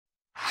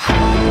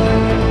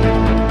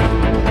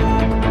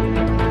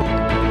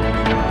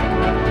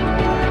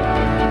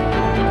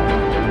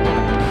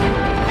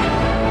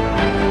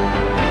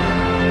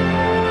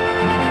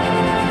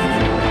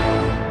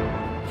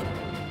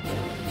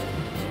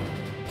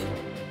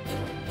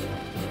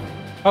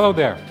Hello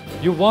there.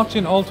 You're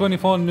watching All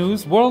 24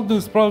 News World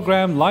News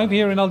program live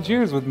here in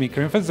Algiers with me,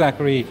 Karim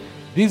Zachary.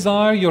 These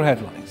are your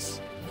headlines.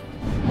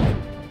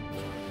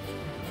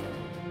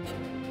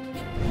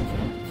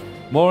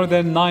 More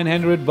than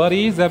 900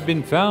 bodies have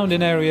been found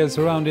in areas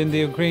surrounding the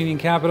Ukrainian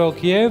capital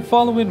Kiev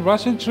following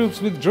Russian troops'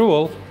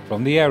 withdrawal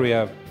from the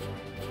area.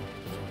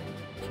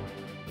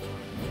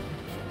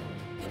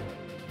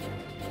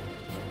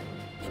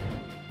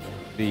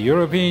 The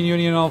European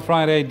Union on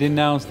Friday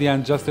denounced the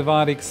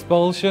unjustified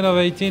expulsion of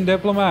 18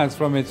 diplomats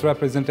from its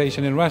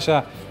representation in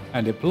Russia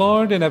and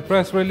deplored in a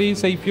press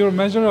release a pure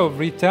measure of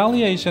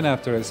retaliation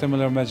after a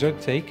similar measure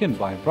taken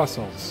by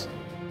Brussels.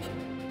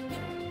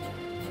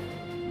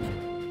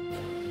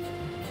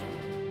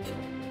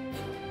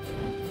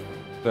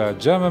 The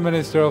German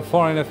Minister of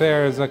Foreign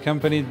Affairs,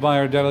 accompanied by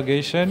her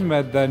delegation,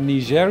 met the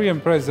Nigerian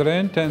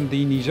President and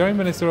the Nigerian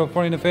Minister of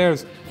Foreign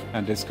Affairs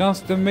and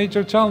discussed the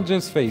major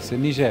challenges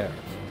facing Niger.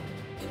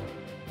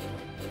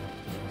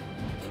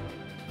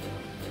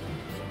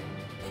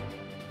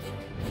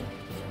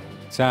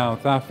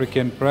 South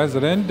African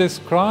President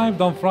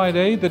described on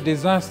Friday the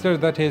disaster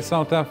that hit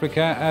South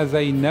Africa as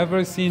a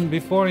never seen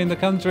before in the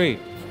country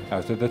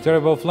after the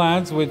terrible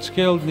floods which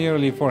killed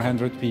nearly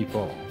 400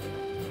 people.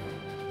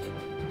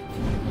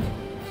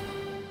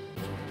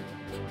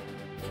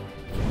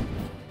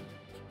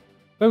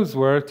 Those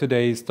were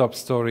today's top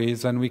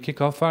stories, and we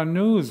kick off our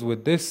news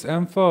with this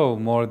info.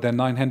 More than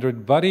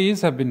 900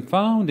 bodies have been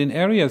found in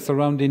areas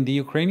surrounding the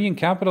Ukrainian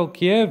capital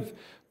Kiev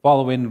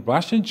following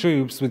Russian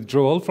troops'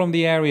 withdrawal from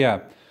the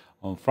area.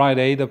 On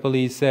Friday, the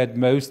police said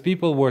most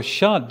people were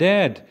shot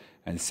dead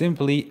and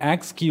simply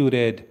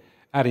executed,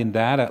 adding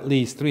that at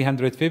least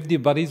 350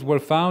 bodies were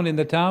found in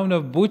the town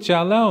of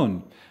Bucha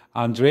alone.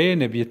 Andrei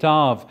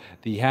Nebyatov,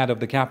 the head of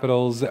the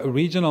capital's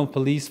regional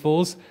police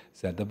force,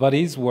 said the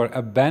bodies were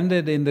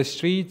abandoned in the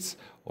streets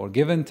or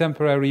given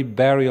temporary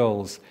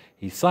burials.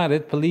 He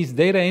cited police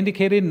data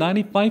indicating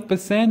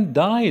 95%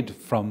 died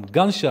from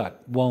gunshot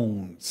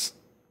wounds.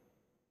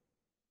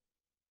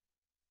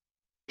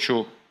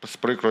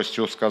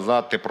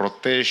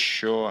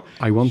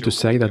 I want to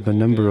say that the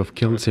number of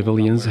killed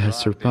civilians has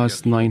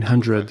surpassed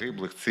 900.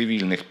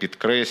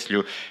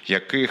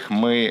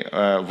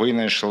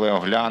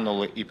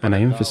 And I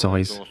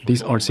emphasize,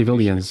 these are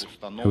civilians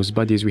whose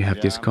bodies we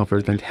have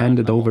discovered and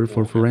handed over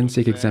for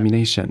forensic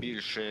examination.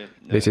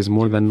 This is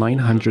more than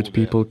 900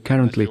 people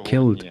currently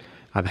killed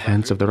at the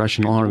hands of the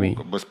Russian army.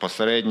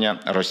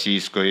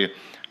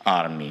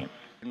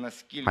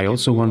 I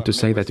also want to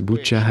say that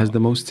Bucha has the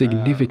most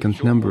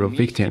significant number of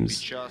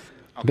victims.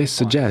 This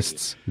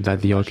suggests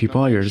that the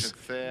occupiers,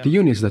 the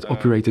units that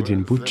operated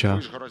in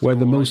Bucha, were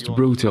the most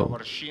brutal.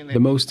 The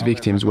most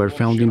victims were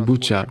found in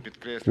Bucha,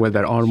 where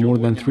there are more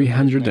than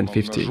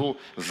 350.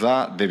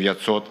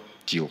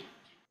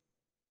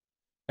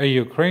 A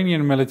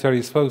Ukrainian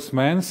military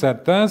spokesman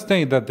said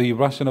Thursday that the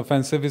Russian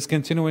offensive is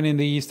continuing in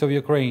the east of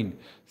Ukraine.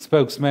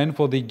 Spokesman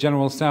for the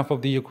General Staff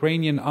of the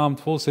Ukrainian Armed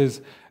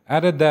Forces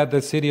added that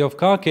the city of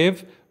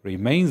Kharkiv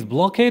remains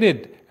blockaded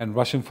and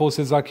Russian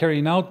forces are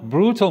carrying out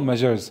brutal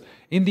measures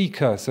in the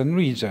Kherson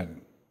region.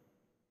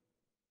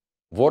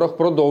 Ворог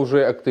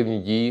продовжує активні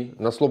дії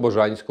на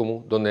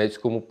Слобожанському,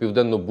 Донецькому,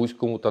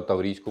 Південно-Бузькому та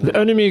Таврійському. The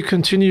enemy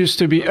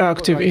continues to be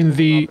active in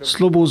the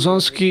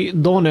Slobozansky,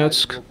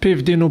 Donetsk,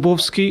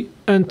 Pivdenovsky,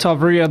 and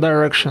Tavria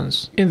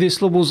directions. In the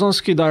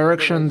Slobozansky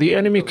direction, the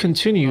enemy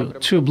continue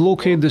to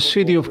blockade the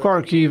city of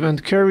Kharkiv and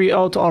carry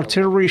out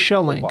artillery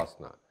shelling.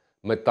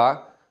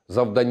 Мета –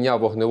 завдання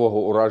вогневого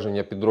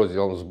ураження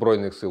підрозділам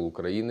Збройних сил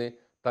України.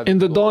 In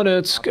the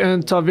Donetsk and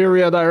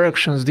Tavria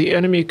directions, the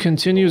enemy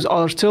continues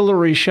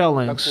artillery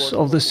shellings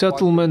of the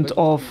settlement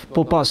of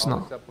Popasna.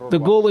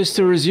 The goal is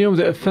to resume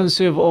the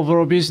offensive of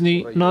Robizny,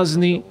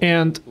 Nazny,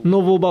 and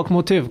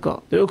Novobakhmutivka.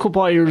 The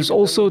occupiers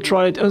also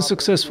tried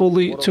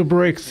unsuccessfully to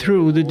break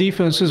through the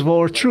defenses of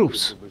our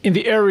troops in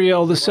the area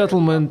of the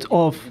settlement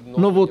of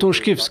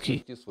Novotoshkivsky.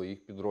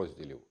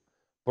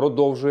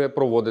 Продовжує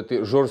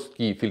проводити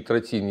жорсткі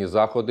фільтраційні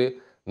заходи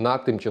на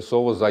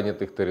тимчасово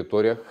зайнятих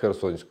територіях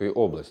Херсонської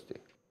області.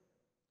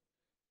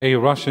 A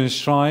Russian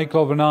strike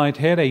overnight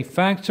hit a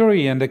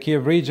factory in the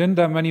Kiev region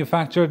that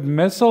manufactured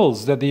missiles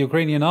that the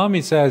Ukrainian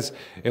army says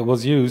it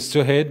was used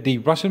to hit the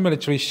Russian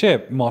military ship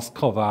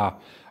Moskva.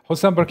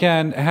 Hossam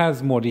Barkan has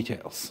more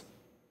details.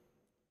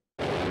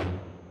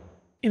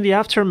 In the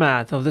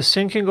aftermath of the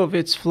sinking of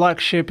its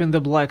flagship in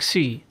the Black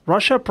Sea,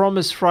 Russia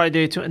promised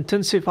Friday to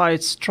intensify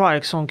its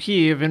strikes on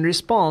Kiev in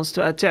response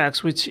to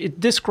attacks which it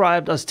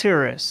described as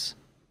terrorists.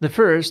 The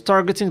first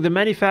targeting the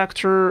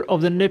manufacturer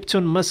of the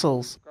Neptune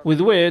missiles, with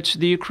which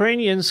the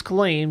Ukrainians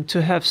claim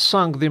to have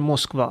sunk the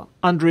Moskva.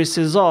 Andrei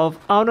Sizov,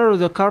 owner of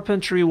the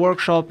carpentry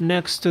workshop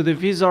next to the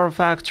Vizar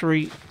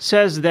factory,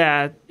 says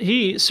that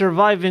he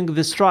surviving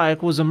the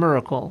strike was a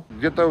miracle.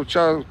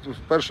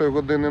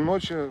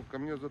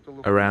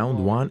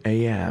 Around 1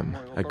 a.m.,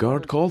 a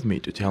guard called me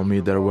to tell me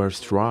there were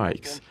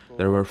strikes.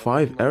 There were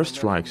 5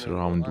 airstrikes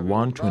around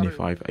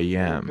 1:25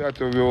 a.m.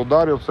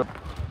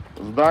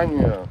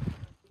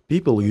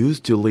 People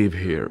used to live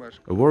here.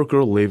 A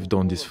worker lived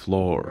on this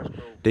floor.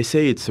 They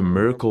say it's a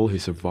miracle he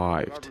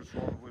survived.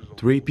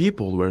 3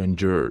 people were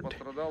injured.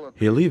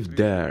 He lived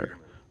there,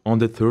 on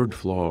the 3rd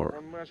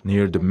floor,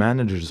 near the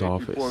manager's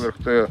office.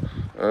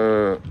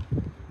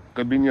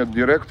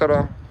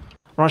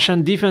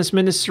 Russian Defense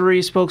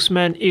Ministry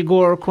spokesman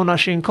Igor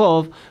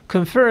Konashenkov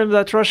confirmed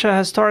that Russia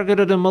has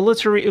targeted a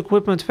military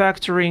equipment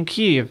factory in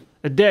Kyiv,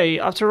 a day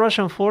after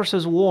Russian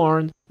forces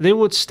warned they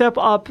would step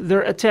up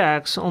their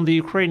attacks on the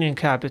Ukrainian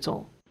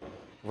capital.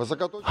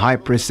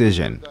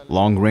 High-precision,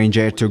 long-range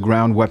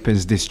air-to-ground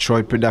weapons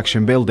destroyed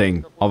production building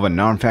of an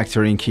arms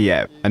factory in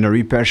Kiev and a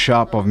repair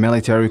shop of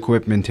military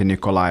equipment in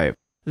Mykolaiv.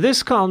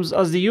 This comes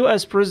as the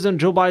US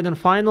President Joe Biden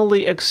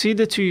finally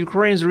acceded to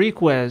Ukraine's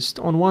request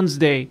on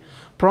Wednesday,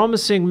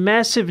 promising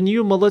massive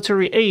new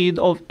military aid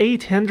of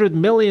 $800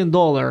 million,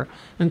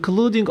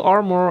 including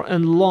armor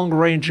and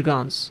long-range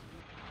guns.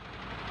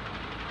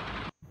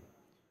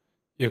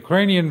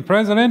 Ukrainian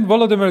President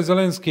Volodymyr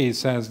Zelensky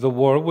says the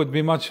war would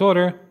be much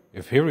shorter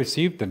if he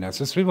received the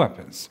necessary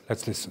weapons.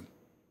 Let's listen.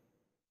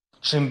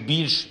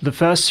 The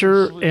faster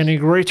and in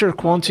greater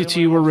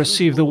quantity we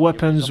receive the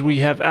weapons we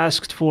have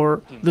asked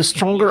for, the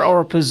stronger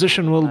our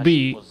position will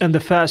be and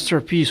the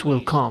faster peace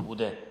will come.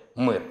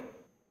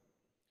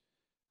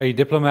 A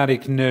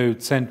diplomatic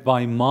note sent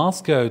by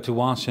Moscow to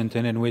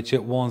Washington in which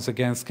it warns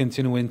against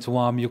continuing to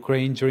arm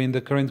Ukraine during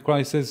the current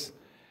crisis.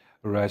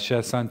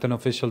 Russia sent an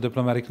official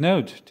diplomatic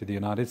note to the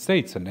United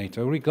States and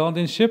NATO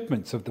regarding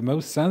shipments of the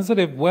most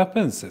sensitive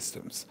weapons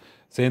systems,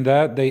 saying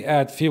that they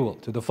add fuel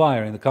to the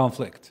fire in the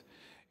conflict.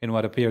 In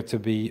what appeared to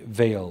be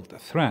veiled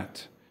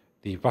threat,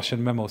 the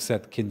Russian memo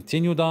said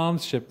continued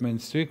arms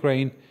shipments to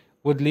Ukraine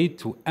would lead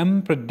to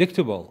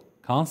unpredictable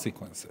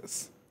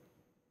consequences.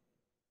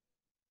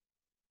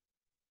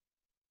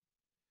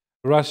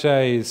 Russia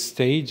is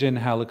staging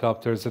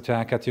helicopters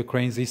attack at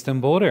Ukraine's eastern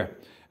border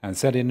and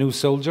sending new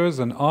soldiers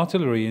and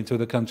artillery into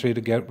the country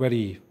to get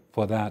ready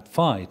for that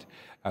fight,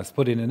 as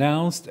Putin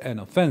announced an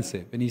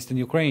offensive in eastern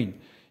Ukraine.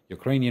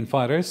 Ukrainian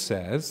fighters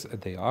says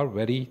they are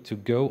ready to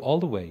go all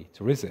the way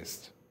to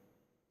resist.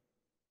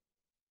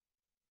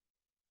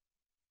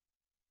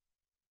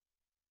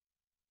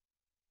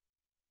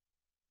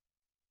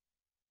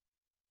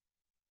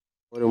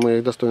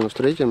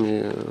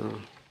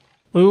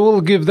 We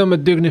will give them a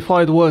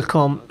dignified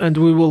welcome and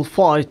we will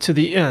fight to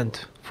the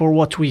end for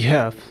what we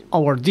have,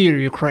 our dear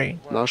Ukraine.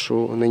 I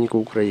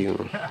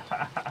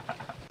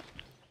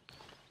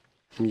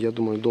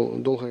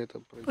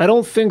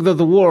don't think that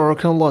the war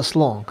can last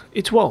long.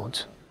 It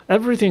won't.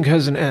 Everything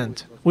has an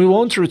end. We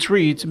won't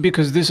retreat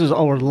because this is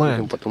our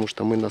land.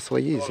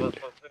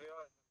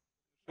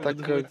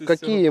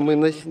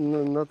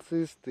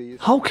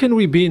 How can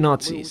we be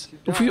Nazis?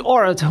 If we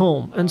are at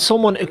home and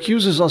someone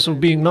accuses us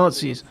of being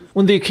Nazis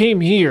when they came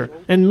here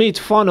and made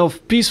fun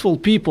of peaceful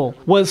people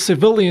while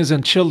civilians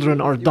and children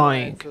are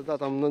dying.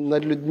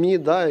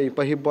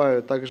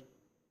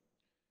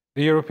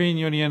 The European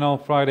Union on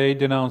Friday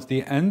denounced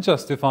the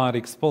unjustified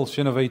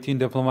expulsion of 18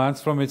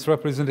 diplomats from its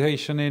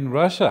representation in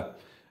Russia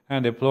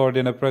and deplored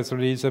in a press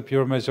release a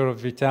pure measure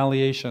of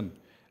retaliation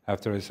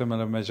after a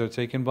similar measure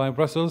taken by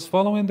Brussels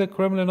following the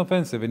Kremlin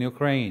offensive in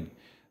Ukraine.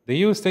 The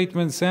EU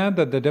statement said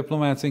that the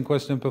diplomats in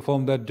question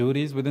performed their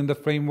duties within the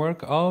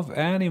framework of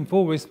and in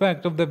full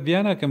respect of the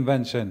Vienna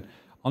Convention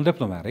on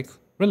Diplomatic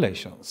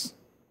Relations.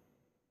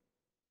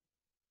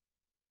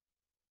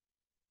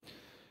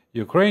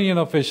 Ukrainian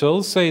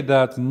officials say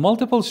that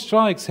multiple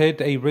strikes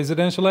hit a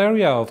residential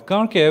area of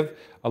Kharkiv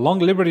along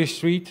Liberty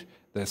Street,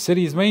 the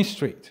city's main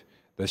street.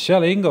 The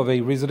shelling of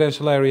a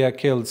residential area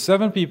killed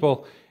 7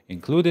 people,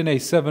 including a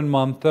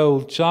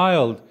 7-month-old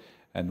child,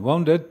 and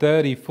wounded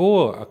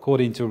 34,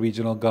 according to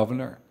regional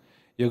governor.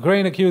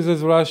 Ukraine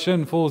accuses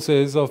Russian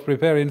forces of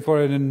preparing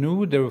for a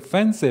new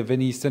offensive in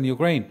eastern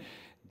Ukraine.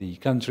 The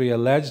country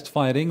alleged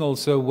fighting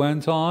also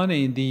went on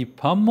in the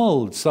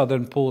pummeled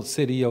southern port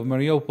city of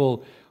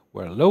Mariupol,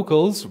 where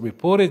locals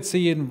reported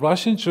seeing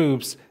Russian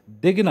troops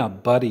digging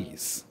up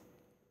bodies.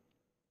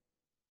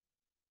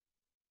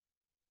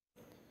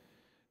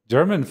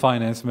 German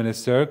Finance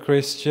Minister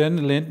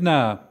Christian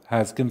Lindner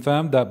has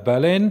confirmed that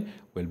Berlin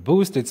will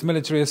boost its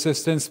military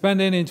assistance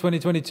spending in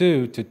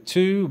 2022 to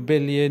 2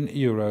 billion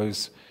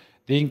euros.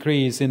 The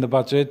increase in the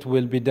budget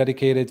will be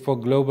dedicated for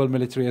global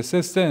military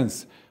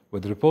assistance,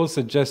 with reports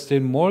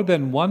suggesting more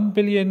than 1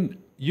 billion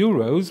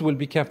euros will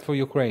be kept for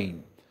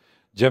Ukraine.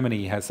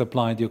 Germany has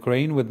supplied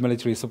Ukraine with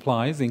military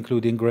supplies,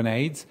 including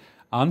grenades,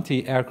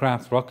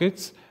 anti-aircraft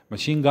rockets,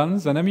 machine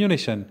guns, and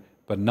ammunition,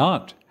 but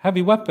not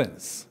heavy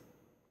weapons.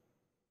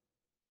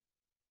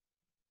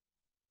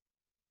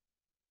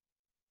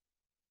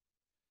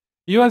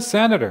 U.S.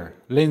 Senator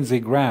Lindsey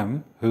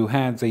Graham, who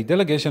has a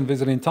delegation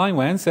visiting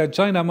Taiwan, said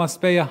China must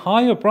pay a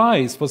higher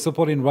price for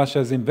supporting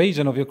Russia's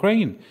invasion of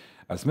Ukraine,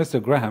 as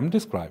Mr. Graham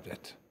described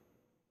it.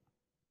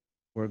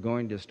 We're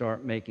going to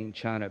start making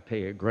China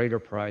pay a greater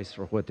price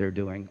for what they're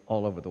doing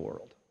all over the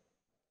world.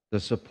 The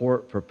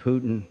support for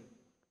Putin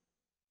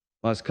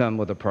must come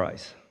with a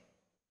price.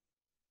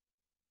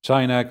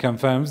 China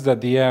confirms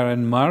that the air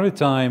and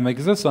maritime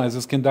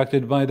exercises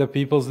conducted by the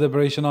People's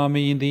Liberation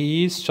Army in the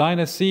East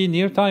China Sea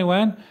near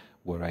Taiwan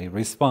were a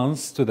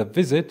response to the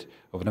visit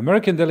of an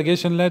American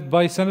delegation led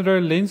by Senator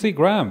Lindsey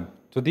Graham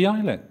to the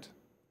island.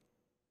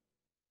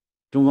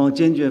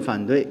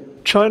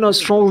 China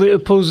strongly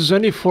opposes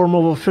any form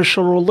of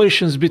official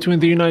relations between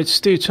the United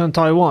States and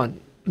Taiwan.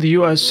 The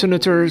U.S.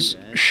 senators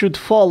should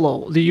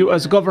follow the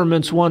U.S.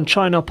 government's One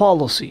China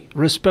policy,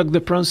 respect the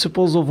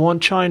principles of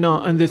One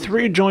China and the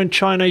three joint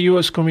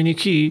China-U.S.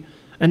 communique,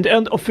 and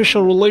end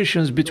official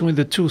relations between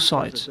the two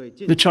sides.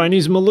 The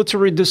Chinese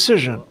military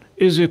decision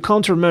is a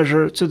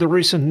countermeasure to the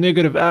recent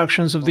negative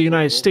actions of the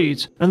United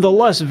States and the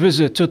last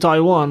visit to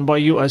Taiwan by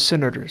U.S.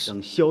 senators.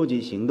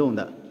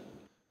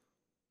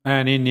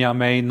 And in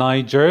Niamey,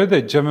 Niger,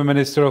 the German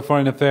Minister of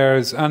Foreign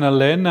Affairs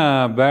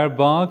Annalena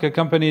Baerbock,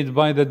 accompanied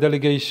by the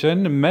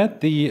delegation,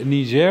 met the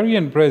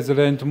Nigerian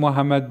President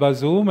Mohamed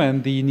Bazoum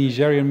and the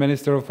Nigerian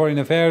Minister of Foreign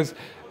Affairs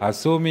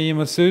Assoumi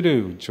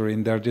Massoudou.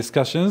 During their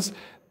discussions,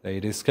 they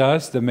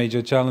discussed the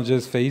major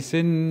challenges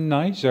facing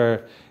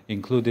Niger,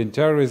 including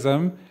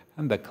terrorism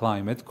and the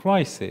climate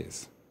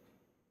crisis.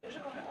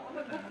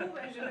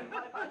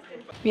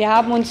 We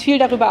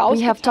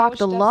have talked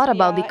a lot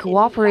about the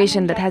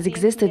cooperation that has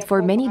existed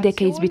for many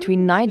decades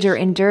between Niger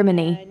and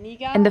Germany,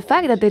 and the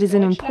fact that there is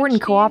an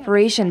important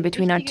cooperation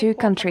between our two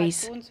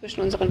countries.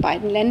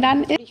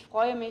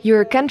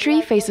 Your country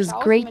faces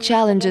great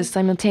challenges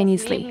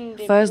simultaneously.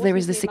 First, there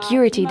is the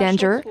security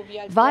danger,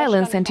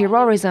 violence and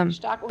terrorism,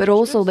 but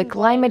also the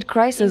climate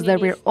crisis that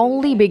we're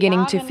only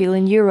beginning to feel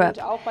in Europe,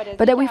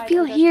 but that we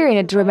feel here in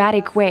a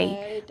dramatic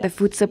way. The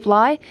food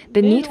supply,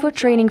 the need for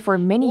training for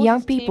many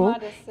young people,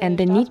 and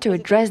the need to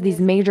address these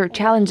major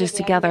challenges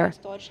together.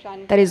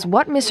 That is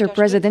what Mr.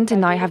 President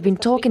and I have been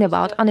talking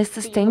about on a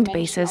sustained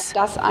basis.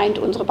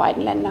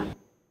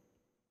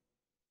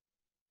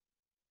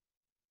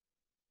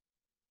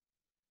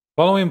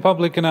 Following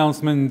public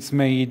announcements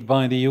made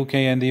by the UK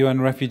and the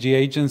UN Refugee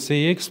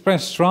Agency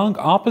expressed strong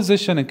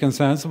opposition and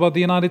concerns about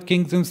the United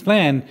Kingdom's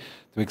plan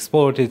to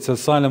export its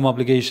asylum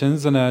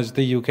obligations and urged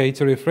the UK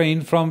to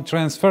refrain from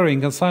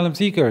transferring asylum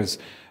seekers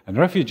and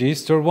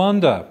refugees to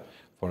Rwanda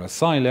for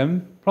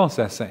asylum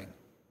processing.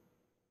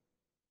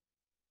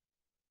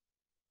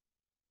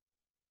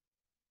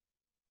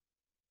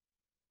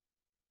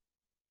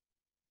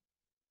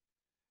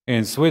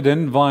 In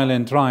Sweden,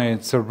 violent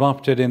riots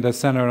erupted in the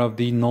center of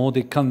the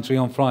Nordic country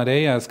on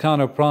Friday as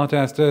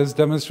counter-protesters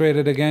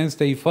demonstrated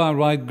against a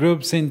far-right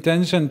group's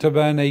intention to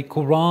burn a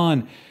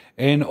Quran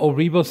in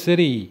Oribo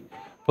City.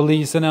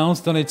 Police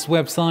announced on its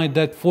website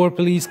that 4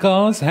 police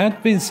cars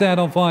had been set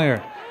on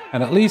fire,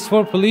 and at least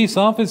 4 police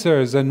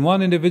officers and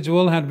 1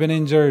 individual had been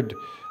injured.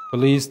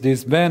 Police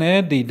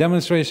disbanded the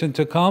demonstration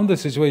to calm the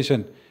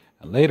situation,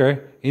 and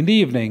later in the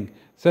evening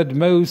said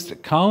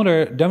most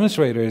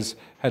counter-demonstrators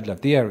had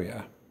left the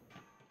area.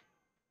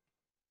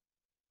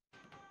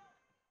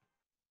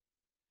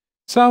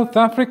 South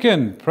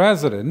African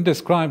president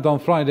described on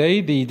Friday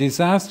the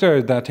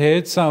disaster that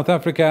hit South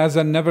Africa as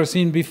never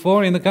seen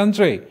before in the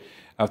country.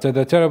 After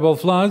the terrible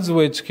floods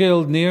which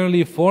killed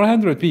nearly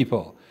 400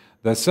 people,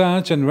 the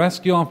search and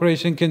rescue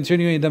operation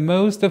continues in the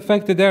most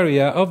affected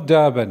area of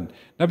Durban.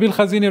 Nabil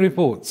Khazini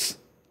reports.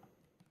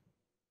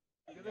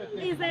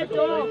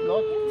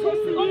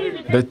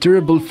 The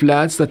terrible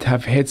floods that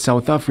have hit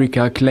South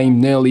Africa claimed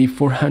nearly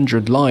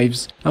 400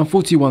 lives and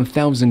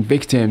 41,000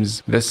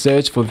 victims. The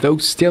search for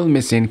those still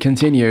missing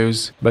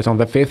continues. But on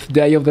the 5th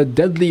day of the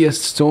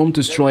deadliest storm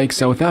to strike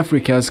South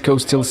Africa's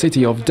coastal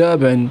city of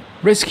Durban,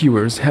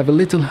 rescuers have a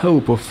little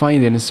hope of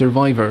finding a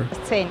survivor.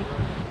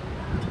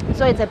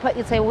 So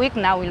it's a week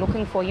now. We're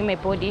looking for him, a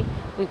body.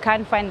 We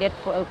can't find that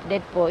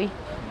boy.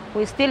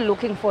 We're still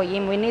looking for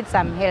him. We need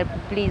some help,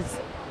 please.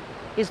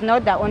 It's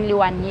not the only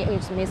one here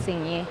is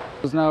missing here.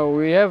 Now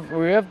we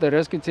have the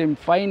rescue team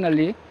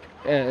finally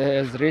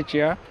has reached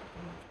here,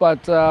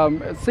 but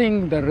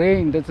seeing the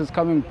rain that is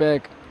coming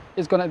back,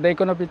 they're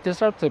gonna be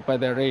disrupted by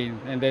the rain,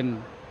 and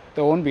then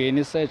there won't be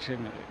any search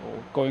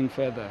going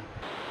further.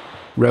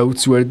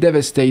 Roads were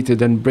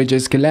devastated and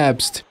bridges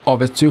collapsed.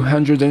 Over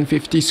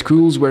 250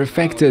 schools were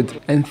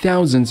affected and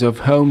thousands of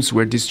homes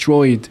were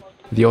destroyed.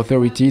 The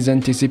authorities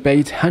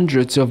anticipate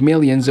hundreds of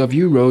millions of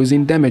euros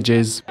in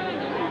damages.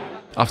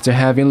 After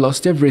having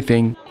lost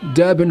everything,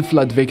 Durban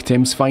flood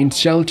victims find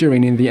shelter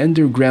in the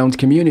underground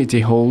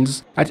community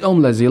halls at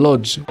Omlazi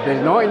Lodge.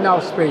 There's not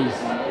enough space.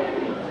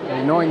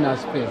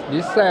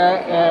 This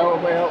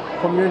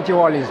community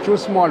hall is too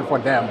small for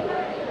them.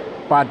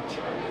 But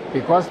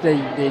because they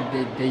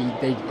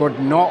got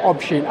no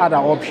other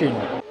option.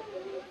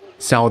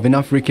 Southern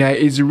Africa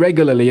is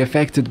regularly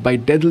affected by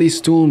deadly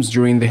storms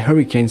during the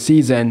hurricane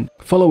season.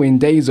 Following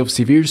days of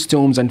severe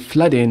storms and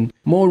flooding,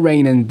 more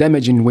rain and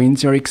damaging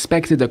winds are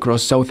expected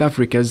across South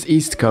Africa's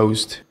east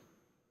coast.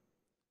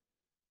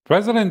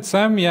 President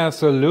Samia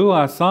Suluhu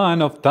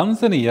Hassan of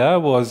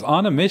Tanzania was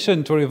on a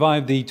mission to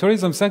revive the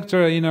tourism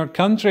sector in her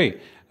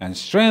country and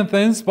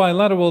strengthens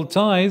bilateral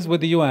ties with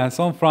the U.S.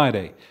 on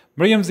Friday.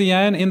 Miriam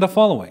Zian in the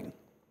following.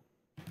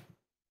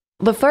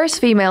 The first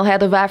female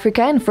head of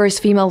Africa and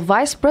first female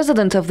vice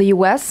president of the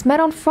US met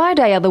on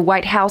Friday at the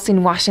White House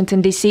in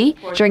Washington, D.C.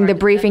 During the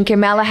briefing,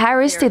 Kamala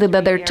Harris stated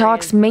that their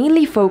talks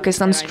mainly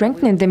focused on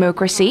strengthening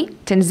democracy,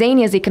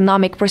 Tanzania's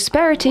economic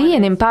prosperity,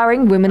 and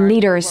empowering women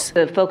leaders.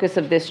 The focus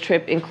of this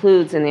trip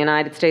includes, in the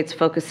United States,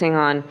 focusing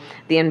on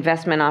the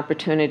investment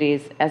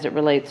opportunities as it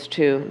relates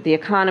to the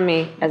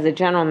economy as a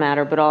general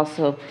matter, but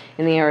also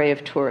in the area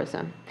of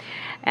tourism.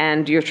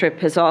 And your trip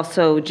has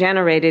also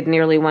generated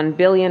nearly $1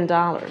 billion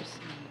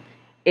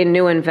in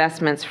new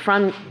investments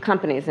from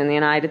companies in the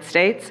United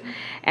States,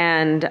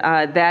 and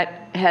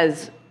that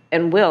has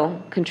and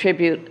will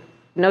contribute,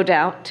 no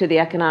doubt, to the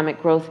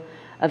economic growth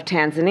of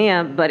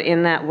Tanzania, but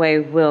in that way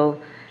will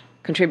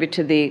contribute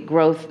to the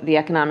growth, the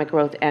economic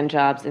growth and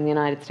jobs in the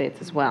United States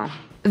as well.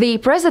 The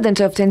president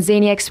of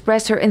Tanzania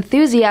expressed her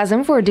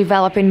enthusiasm for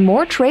developing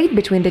more trade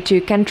between the two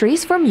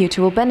countries for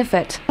mutual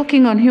benefit.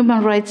 Talking on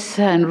human rights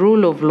and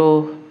rule of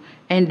law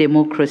and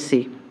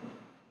democracy,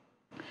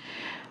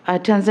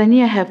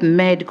 Tanzania have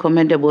made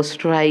commendable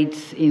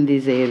strides in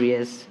these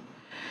areas,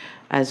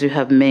 as you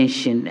have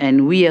mentioned,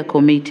 and we are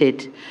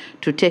committed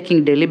to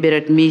taking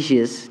deliberate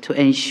measures to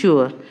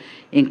ensure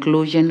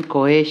inclusion,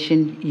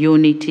 cohesion,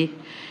 unity,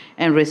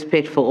 and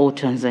respect for all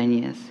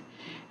Tanzanians.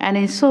 And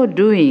in so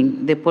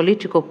doing, the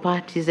political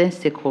parties and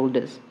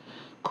stakeholders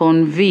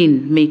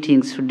convene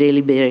meetings to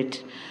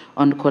deliberate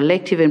on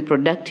collective and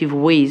productive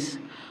ways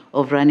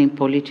of running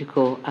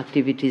political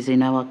activities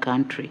in our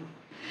country,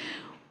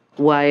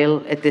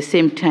 while at the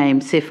same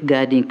time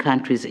safeguarding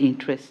country's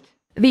interests.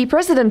 The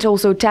president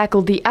also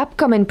tackled the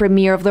upcoming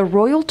premiere of the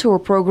Royal Tour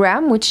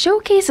program, which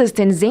showcases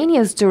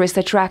Tanzania's tourist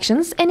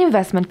attractions and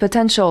investment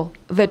potential.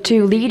 The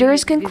two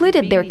leaders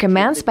concluded their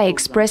comments by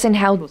expressing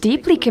how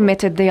deeply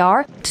committed they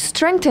are to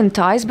strengthen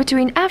ties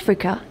between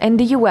Africa and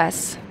the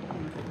US.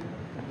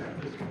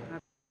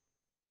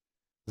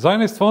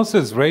 Zionist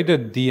forces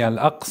raided the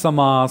Al-Aqsa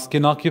Mosque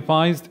in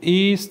occupied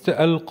East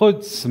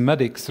Al-Quds.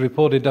 Medics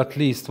reported at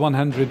least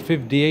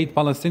 158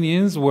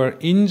 Palestinians were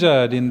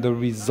injured in the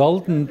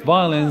resultant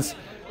violence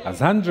as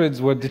hundreds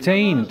were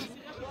detained.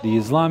 The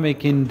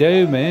Islamic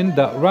endowment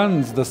that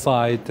runs the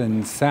site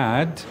in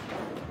Saad,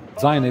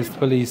 Zionist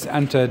police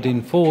entered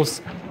in force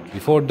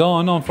before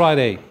dawn on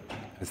Friday,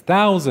 as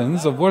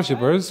thousands of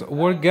worshippers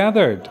were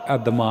gathered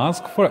at the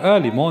mosque for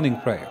early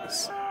morning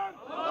prayers.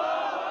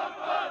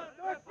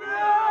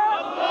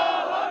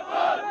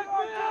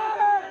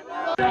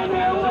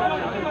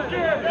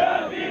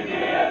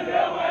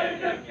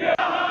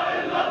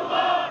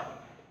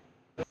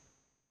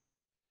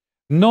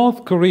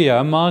 North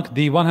Korea marked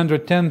the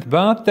 110th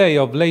birthday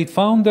of late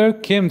founder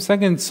Kim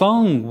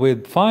Il-sung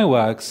with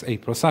fireworks, a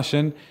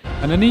procession,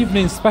 and an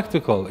evening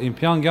spectacle in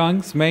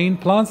Pyongyang's main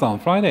plaza on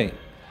Friday.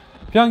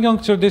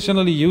 Pyongyang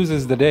traditionally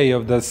uses the Day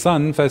of the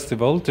Sun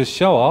festival to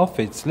show off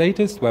its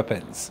latest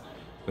weapons,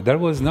 but there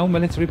was no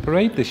military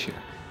parade this year.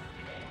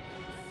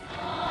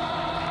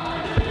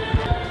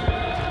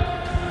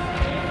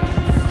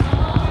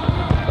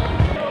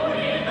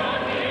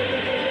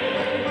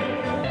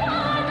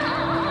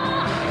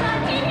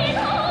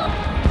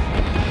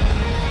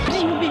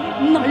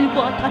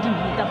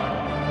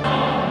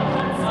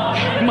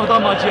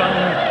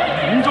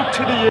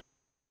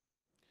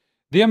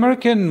 The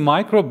American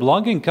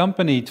microblogging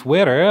company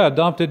Twitter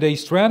adopted a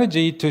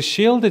strategy to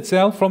shield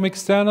itself from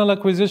external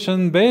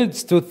acquisition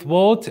bids to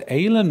thwart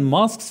Elon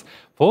Musk's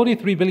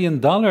 $43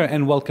 billion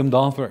and welcomed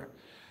offer.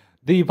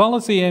 The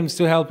policy aims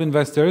to help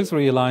investors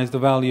realize the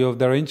value of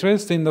their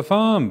interest in the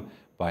firm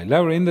by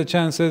lowering the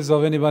chances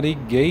of anybody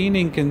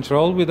gaining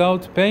control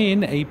without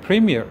paying a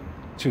premium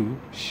to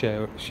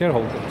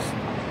shareholders.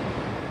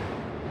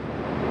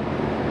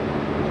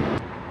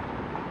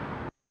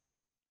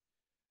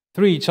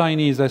 Three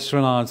Chinese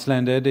astronauts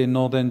landed in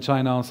northern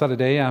China on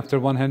Saturday after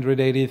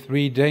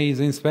 183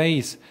 days in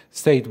space,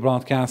 state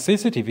broadcast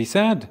CCTV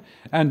said,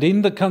 and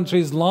in the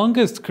country's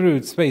longest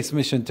crewed space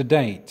mission to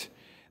date.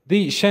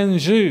 The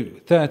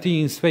Shenzhou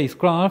 13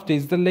 spacecraft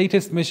is the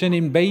latest mission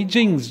in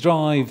Beijing's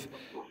drive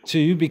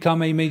to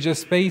become a major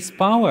space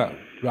power,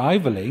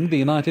 rivaling the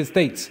United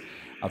States,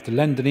 after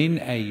landing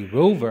a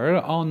rover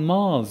on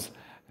Mars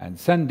and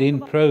sending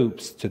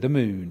probes to the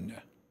moon.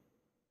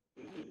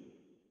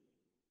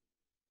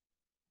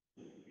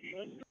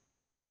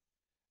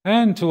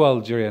 And to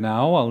Algeria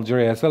now.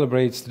 Algeria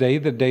celebrates today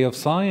the Day of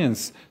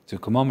Science to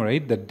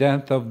commemorate the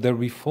death of the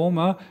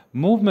reformer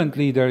movement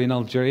leader in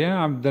Algeria,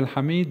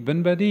 Abdelhamid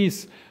Ben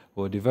Badis,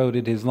 who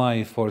devoted his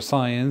life for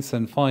science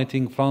and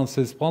fighting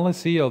France's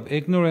policy of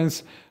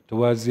ignorance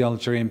towards the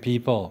Algerian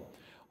people.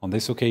 On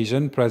this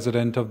occasion,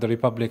 President of the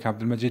Republic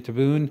Abdelmajid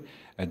Tebboune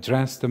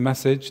addressed a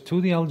message to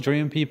the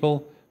Algerian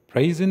people,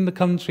 praising the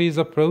country's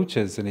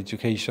approaches in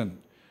education.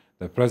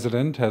 The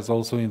President has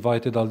also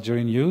invited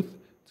Algerian youth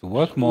to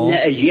work more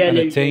and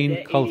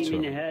attain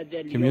cultural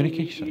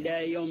communication.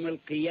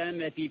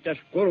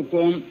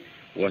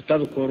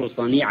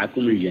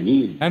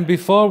 And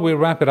before we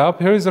wrap it up,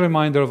 here is a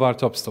reminder of our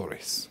top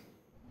stories.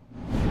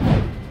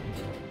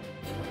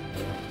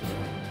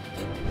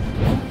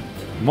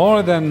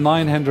 More than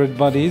 900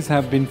 bodies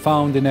have been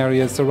found in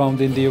areas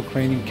surrounding the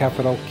Ukrainian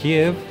capital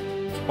Kiev,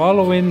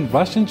 following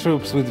Russian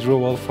troops'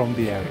 withdrawal from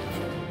the area.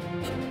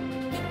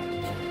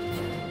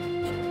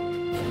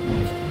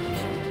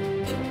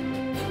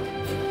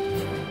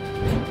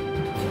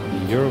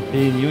 The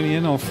European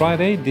Union on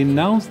Friday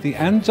denounced the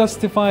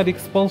unjustified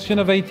expulsion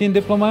of 18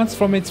 diplomats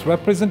from its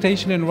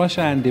representation in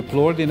Russia and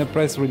deplored in a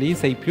press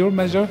release a pure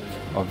measure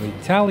of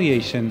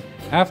retaliation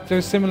after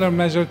a similar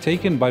measure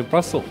taken by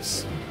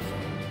Brussels.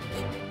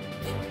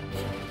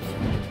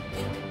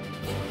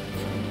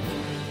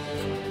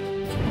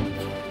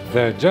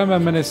 The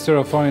German Minister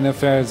of Foreign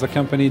Affairs,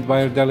 accompanied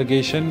by a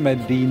delegation,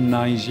 met the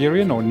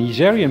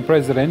Nigerian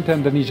President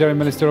and the Nigerian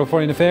Minister of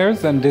Foreign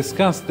Affairs and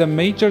discussed the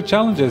major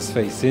challenges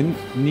facing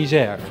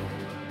Niger.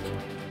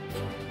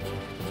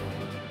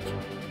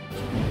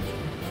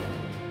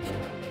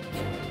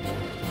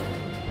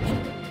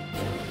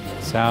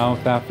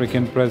 South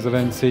African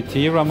President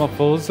Cyril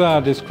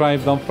Ramaphosa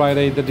described on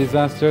Friday the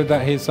disaster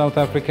that hit South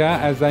Africa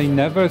as a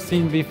never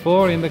seen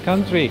before in the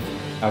country,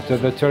 after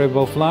the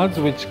terrible floods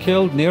which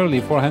killed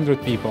nearly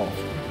 400 people.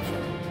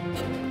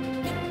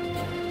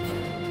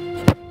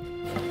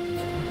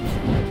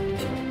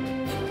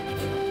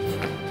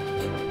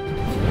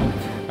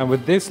 And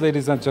with this,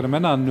 ladies and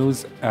gentlemen, our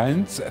news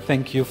ends.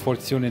 Thank you for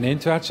tuning in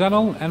to our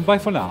channel, and bye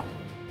for now.